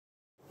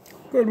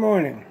Good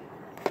morning.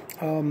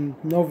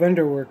 No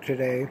vendor work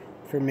today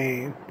for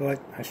me,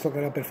 but I still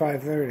got up at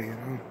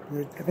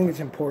 5:30. I think it's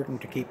important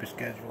to keep a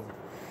schedule.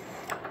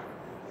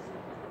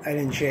 I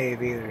didn't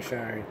shave either.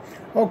 Sorry.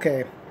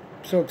 Okay,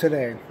 so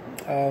today,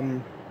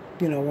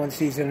 once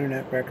these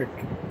internet record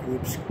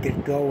groups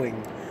get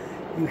going,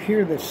 you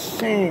hear the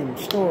same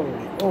story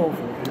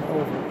over and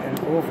over and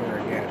over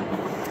again.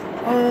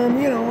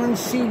 When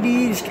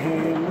CDs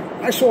came,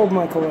 I sold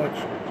my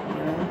collection.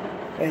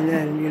 And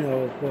then,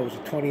 what was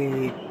it,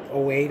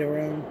 2008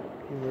 around?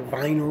 The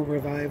vinyl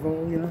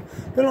revival,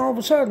 Then all of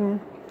a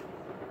sudden,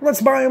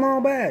 let's buy them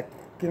all back.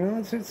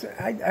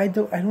 I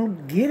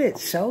don't get it.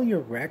 Sell your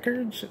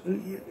records?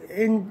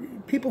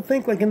 And people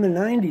think like in the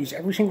 90s,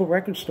 every single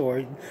record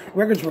store,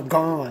 records were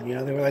gone.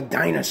 They were like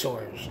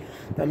dinosaurs.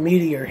 A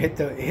meteor hit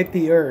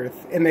the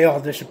earth and they all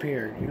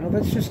disappeared.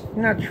 That's just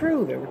not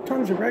true. There were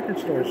tons of record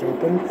stores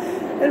open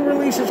and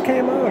releases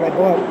came out. I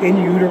bought In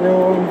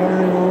Utero and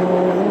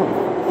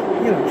vinyl.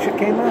 Shit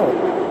came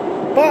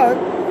out. But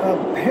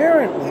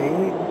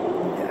apparently,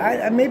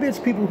 maybe it's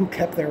people who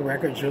kept their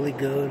records really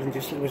good and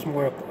just it was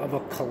more of a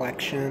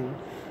collection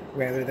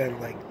rather than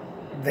like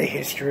the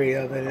history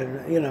of it.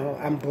 And,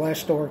 I'm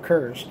blessed or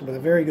cursed with a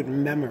very good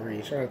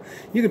memory. So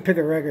you could pick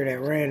a record at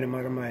random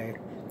out of my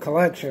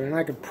collection and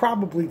I could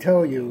probably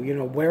tell you,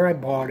 where I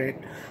bought it,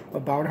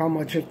 about how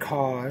much it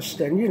cost,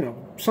 and,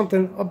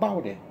 something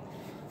about it.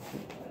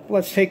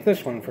 Let's take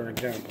this one, for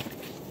example.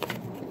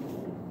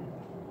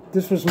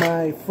 This was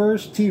my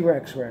first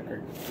T-Rex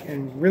record,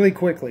 and really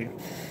quickly,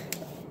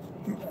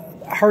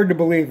 hard to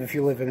believe if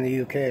you live in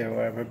the UK or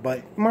whatever,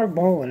 but Marc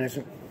Bolan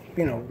isn't,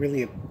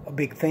 really a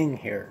big thing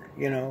here,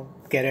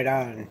 get it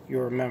on, you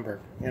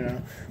remember,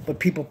 but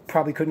people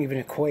probably couldn't even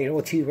equate,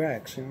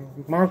 T-Rex,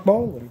 Marc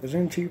Bolan was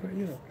in T-Rex,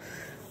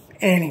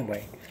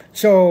 Anyway,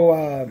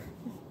 so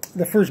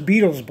the first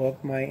Beatles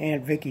book my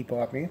Aunt Vicky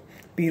bought me,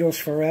 Beatles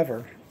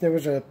Forever, there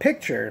was a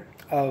picture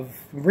of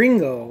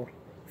Ringo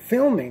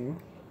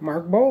filming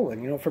Marc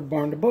Bolan, for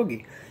Born to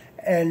Boogie.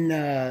 And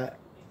I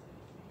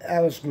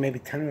was maybe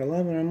 10 or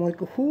 11. I'm like,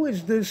 who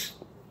is this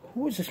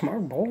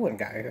Marc Bolan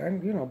guy?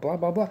 Blah,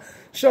 blah, blah.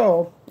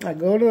 So I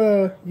go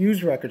to a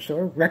used record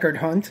store, Record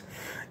Hunt,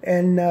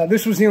 and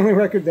this was the only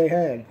record they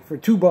had for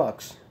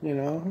 $2,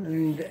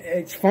 And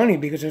it's funny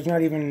because there's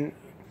not even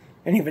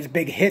any of his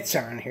big hits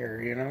on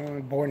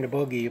here, Born to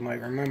Boogie, you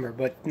might remember,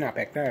 but not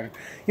back then.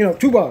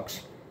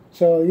 $2.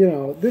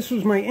 So, this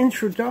was my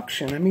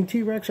introduction. I mean,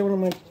 T-Rex are one of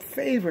my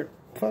favorite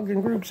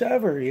fucking groups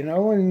ever,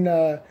 and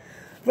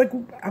like,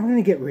 I'm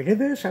gonna get rid of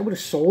this? I would have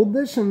sold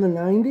this in the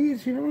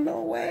 90s?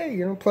 No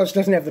way, plus it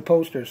doesn't have the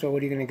poster, so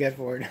what are you gonna get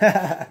for it?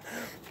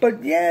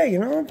 But yeah,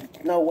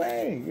 no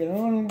way,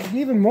 and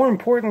even more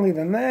importantly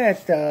than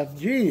that,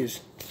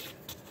 geez,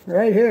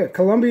 right here,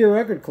 Columbia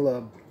Record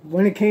Club,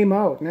 when it came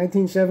out,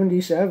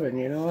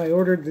 1977, I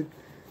ordered the,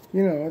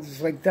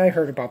 it's like, I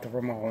heard about the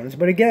Ramones,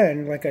 but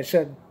again, like I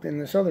said in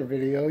this other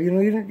video, you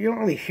don't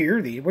really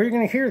hear these. Where are you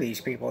going to hear these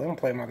people? They don't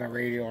play them on the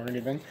radio or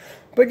anything.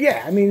 But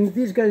yeah, I mean,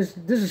 these guys,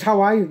 this is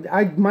how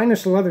I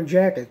minus the leather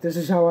jacket, this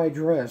is how I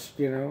dressed,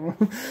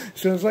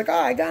 So it's like, oh,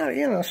 I got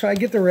it, so I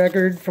get the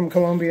record from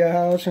Columbia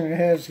House, and it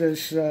has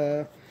this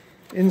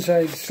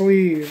inside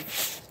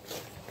sleeve.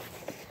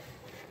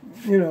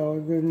 It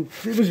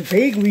was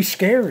vaguely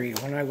scary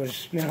when I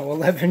was,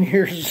 11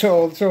 years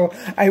old. So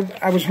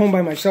I was home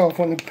by myself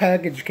when the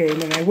package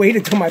came, and I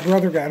waited till my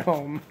brother got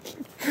home.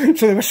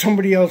 So there was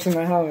somebody else in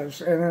the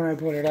house, and then I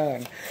put it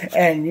on.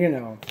 And,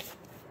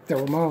 the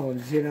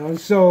Ramones,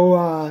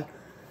 So,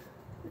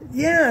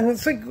 yeah, and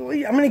it's like, I'm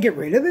going to get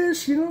rid of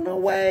this? No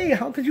way.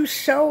 How could you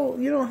sell,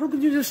 how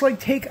could you just, like,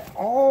 take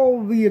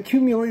all the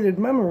accumulated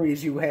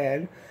memories you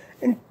had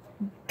and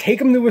take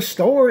them to a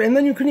store, and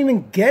then you couldn't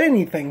even get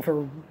anything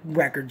for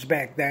records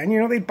back then.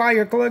 They'd buy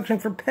your collection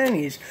for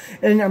pennies.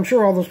 And I'm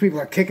sure all those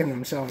people are kicking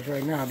themselves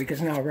right now, because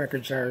now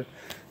records are,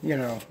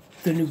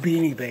 the new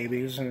Beanie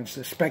Babies, and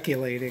it's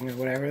speculating and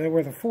whatever. They're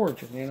worth a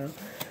fortune,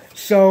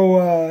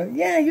 So,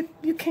 yeah,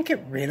 you can't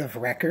get rid of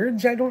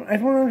records. I don't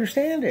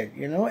understand it,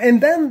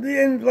 And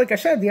then, like I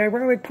said, the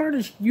ironic part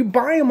is you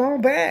buy them all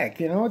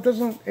back, It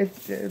doesn't,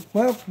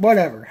 well,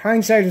 whatever.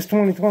 Hindsight is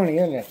 20/20,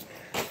 isn't it?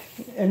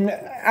 And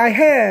I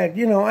had,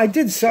 I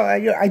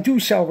do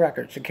sell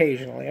records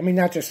occasionally. I mean,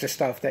 not just the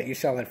stuff that you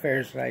sell at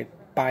fairs that I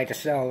buy to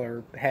sell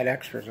or had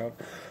extras of.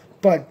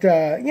 But,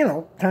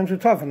 times were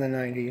tough in the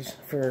 90s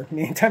for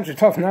me. Times are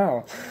tough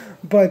now.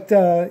 But,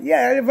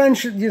 yeah,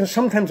 eventually,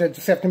 sometimes I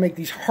just have to make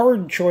these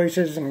hard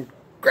choices and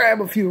grab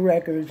a few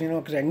records,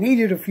 because I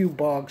needed a few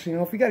bucks.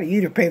 If you got to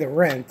eat or pay the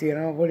rent,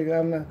 what do you,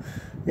 I'm,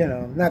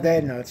 not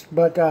that nuts.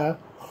 But,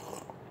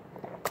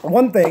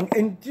 one thing,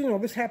 and,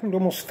 this happened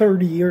almost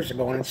 30 years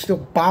ago, and it still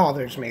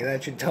bothers me.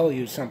 That should tell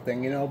you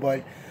something,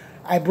 but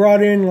I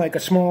brought in, like, a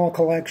small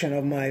collection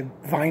of my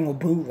vinyl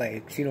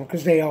bootlegs,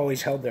 because they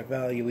always held their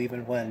value,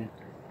 even when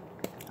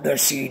they're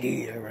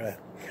CD era.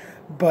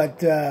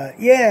 But,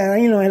 yeah,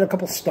 I had a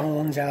couple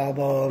Stones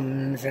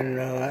albums,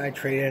 and I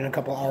traded in a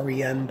couple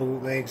REM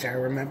bootlegs, I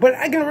remember. But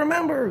I can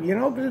remember,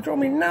 because it drove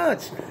me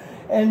nuts.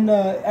 And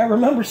I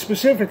remember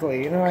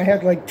specifically, I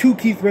had like 2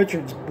 Keith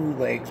Richards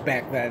bootlegs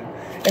back then,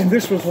 and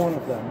this was one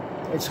of them.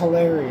 It's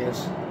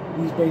hilarious.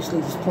 He's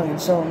basically just playing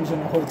songs in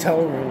a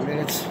hotel room, and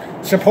it's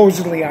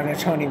supposedly on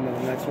its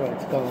honeymoon. That's what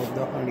it's called,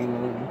 the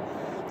honeymoon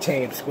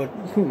tapes, but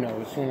who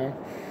knows,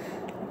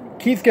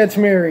 Keith gets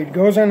married,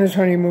 goes on his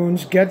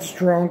honeymoons, gets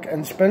drunk,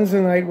 and spends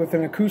the night with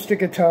an acoustic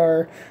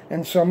guitar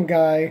and some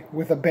guy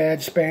with a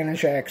bad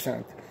Spanish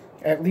accent.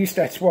 At least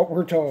that's what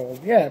we're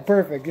told. Yeah,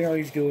 perfect.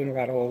 He's doing a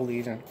lot of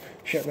oldies and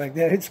shit like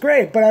that. It's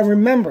great. But I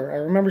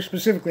remember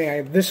specifically, I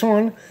had this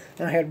one,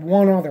 and I had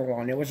one other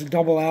one. It was a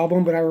double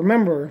album, but I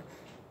remember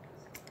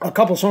a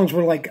couple songs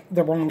were like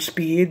the wrong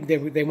speed.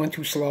 They went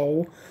too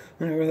slow.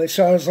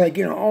 So I was like,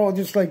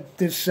 just like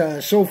this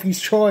Sophie's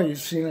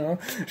Choice,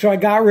 So I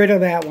got rid of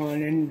that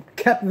one and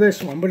kept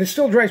this one. But it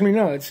still drives me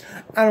nuts.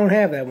 I don't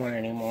have that one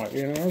anymore,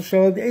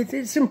 So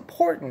it's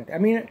important. I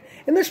mean,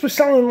 and this was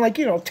selling like,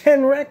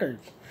 10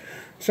 records.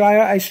 So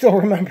I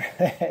still remember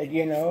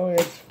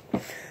that,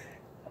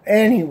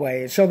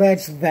 Anyway, so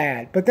that's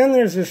that. But then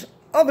there's this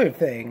other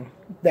thing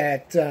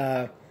that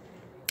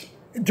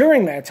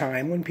during that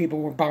time when people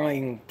were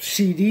buying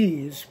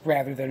CDs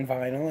rather than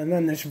vinyl, and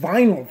then this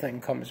vinyl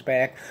thing comes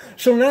back.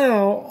 So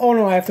now, oh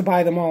no, I have to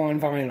buy them all on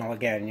vinyl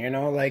again,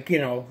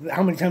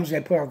 how many times did I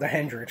put out the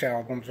Hendrix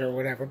albums or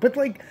whatever. But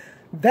like,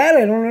 that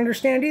I don't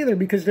understand either,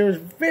 because there's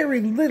very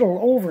little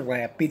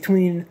overlap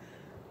between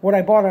what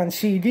I bought on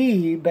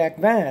CD back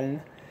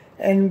then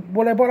and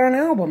what I bought on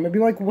album. It'd be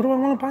like, what do I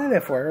want to buy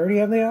that for? I already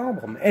have the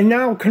album. And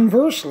now,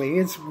 conversely,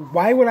 it's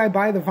why would I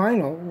buy the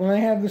vinyl when I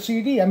have the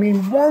CD? I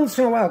mean, once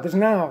in a while, because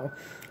now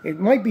it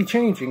might be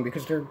changing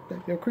because they're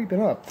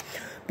creeping up.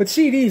 But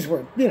CDs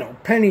were,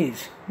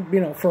 pennies,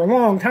 for a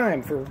long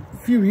time, for a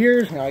few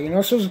years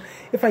now, So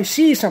if I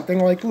see something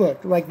like,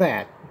 look, like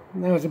that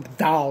was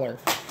 $1.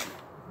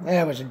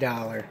 That was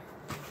 $1.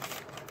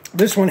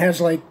 This one has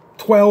like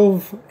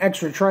 12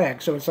 extra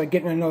tracks, so it's like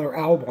getting another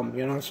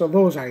album, So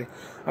those I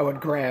would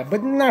grab,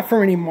 but not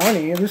for any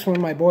money. This one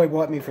my boy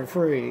bought me for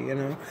free,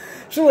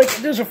 So like,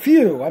 there's a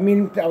few. I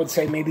mean, I would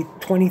say maybe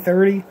 20,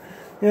 30,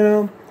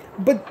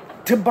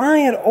 But to buy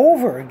it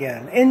over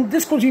again, and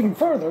this goes even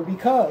further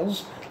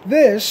because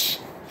this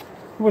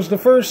was the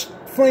first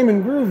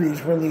Flamin'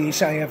 Groovies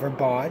release I ever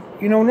bought.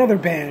 Another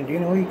band, you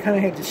kind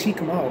of had to seek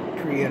them out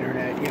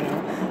pre-internet,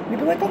 You'd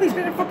be like, oh, these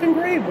guys are fucking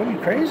great. What, are you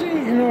crazy?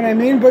 You know what I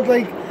mean? But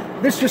like,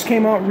 this just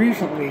came out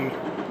recently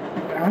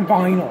on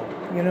vinyl,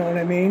 you know what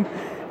I mean?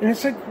 And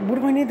it's like, what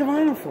do I need the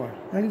vinyl for?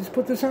 I just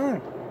put this on.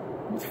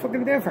 What's the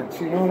fucking difference,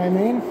 you know what I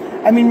mean?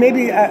 I mean,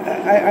 maybe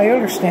I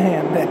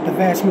understand that the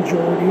vast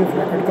majority of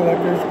record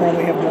collectors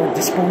probably have more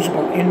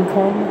disposable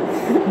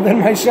income than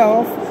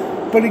myself.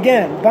 But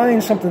again, buying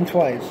something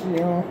twice,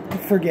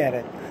 forget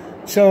it.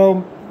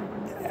 So,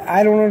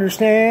 I don't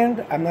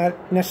understand. I'm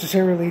not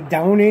necessarily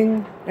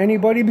downing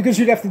anybody, because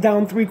you'd have to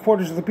down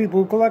 3/4 of the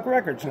people who collect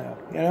records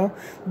now,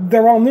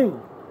 They're all new.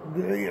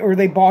 Or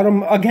they bought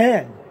them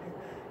again.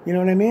 You know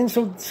what I mean?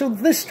 So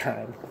this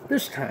time,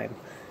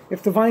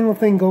 if the vinyl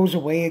thing goes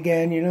away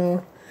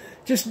again,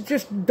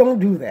 just don't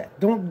do that.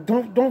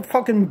 Don't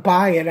fucking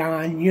buy it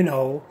on,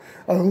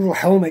 a little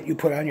helmet you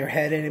put on your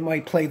head and it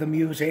might play the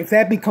music. If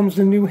that becomes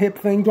the new hip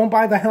thing, don't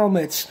buy the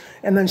helmets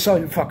and then sell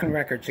your fucking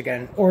records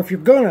again. Or if you're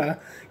gonna,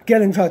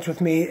 get in touch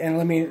with me and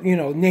let me,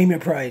 name your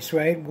price,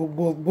 right?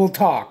 We'll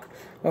talk.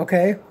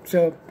 Okay?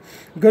 So,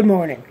 good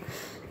morning.